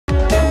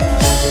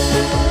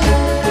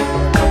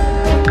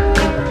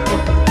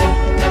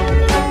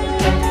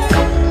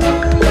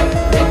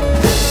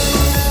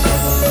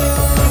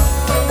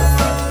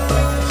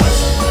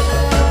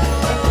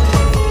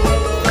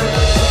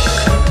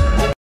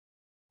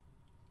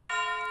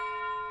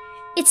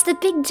It's the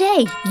big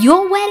day,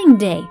 your wedding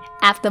day.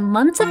 After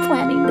months of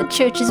planning, the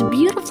church is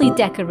beautifully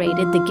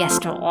decorated, the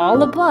guests are all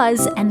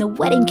abuzz, and the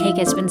wedding cake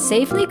has been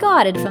safely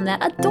guarded from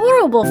that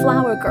adorable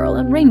flower girl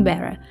and ring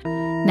bearer.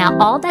 Now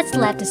all that's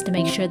left is to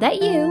make sure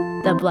that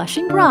you, the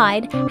blushing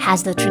bride,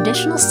 has the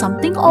traditional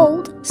something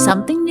old,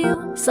 something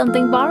new,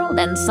 something borrowed,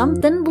 and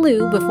something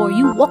blue before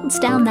you waltz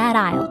down that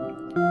aisle.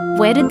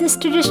 Where did this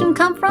tradition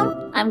come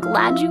from? I'm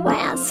glad you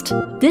asked.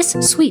 This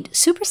sweet,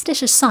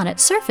 superstitious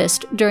sonnet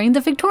surfaced during the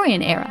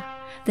Victorian era,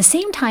 the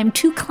same time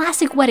two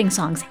classic wedding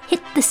songs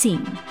hit the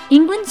scene.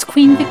 England's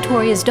Queen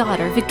Victoria's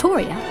daughter,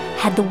 Victoria,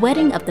 had the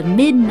wedding of the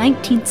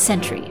mid-19th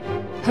century.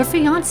 Her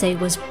fiancé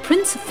was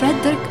Prince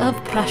Frederick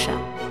of Prussia.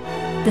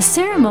 The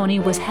ceremony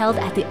was held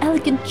at the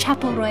elegant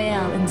Chapel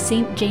Royal in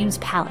St. James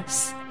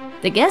Palace.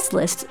 The guest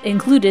list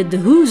included the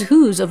who's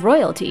who's of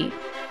royalty,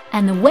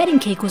 and the wedding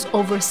cake was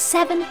over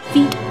 7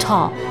 feet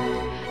tall.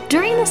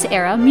 During this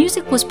era,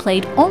 music was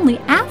played only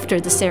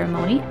after the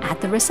ceremony at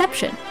the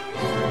reception.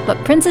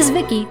 But Princess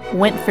Vicky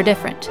went for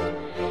different.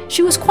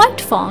 She was quite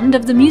fond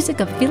of the music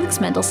of Felix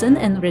Mendelssohn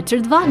and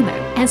Richard Wagner,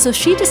 and so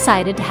she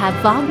decided to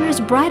have Wagner's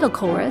Bridal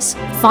Chorus,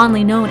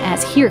 fondly known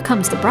as Here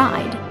Comes the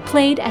Bride,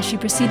 played as she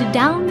proceeded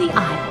down the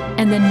aisle,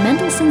 and then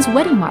Mendelssohn's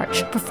Wedding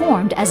March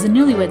performed as the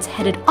newlyweds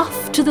headed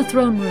off to the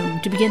throne room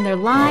to begin their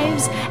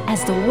lives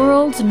as the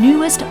world's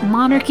newest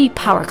monarchy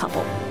power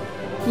couple.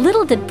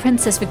 Little did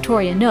Princess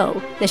Victoria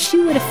know that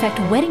she would affect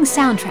wedding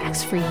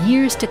soundtracks for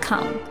years to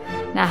come.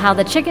 Now, how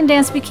the chicken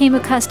dance became a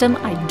custom,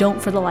 I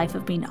don't for the life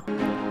of me know.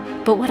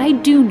 But what I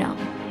do know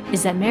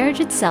is that marriage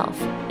itself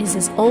is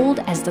as old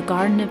as the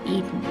Garden of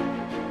Eden.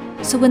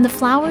 So when the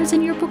flowers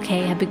in your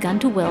bouquet have begun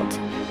to wilt,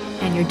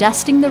 and you're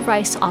dusting the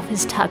rice off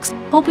his tux,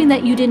 hoping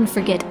that you didn't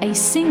forget a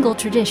single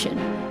tradition,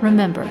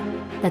 remember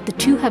that the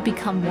two have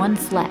become one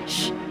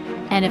flesh.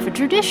 And if a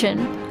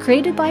tradition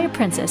created by a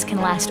princess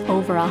can last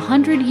over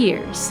 100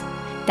 years,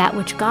 that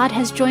which God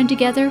has joined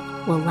together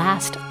will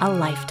last a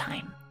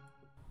lifetime.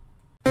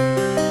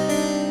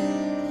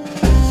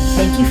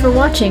 Thank you for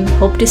watching.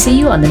 Hope to see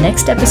you on the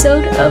next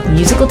episode of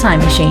Musical Time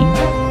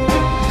Machine.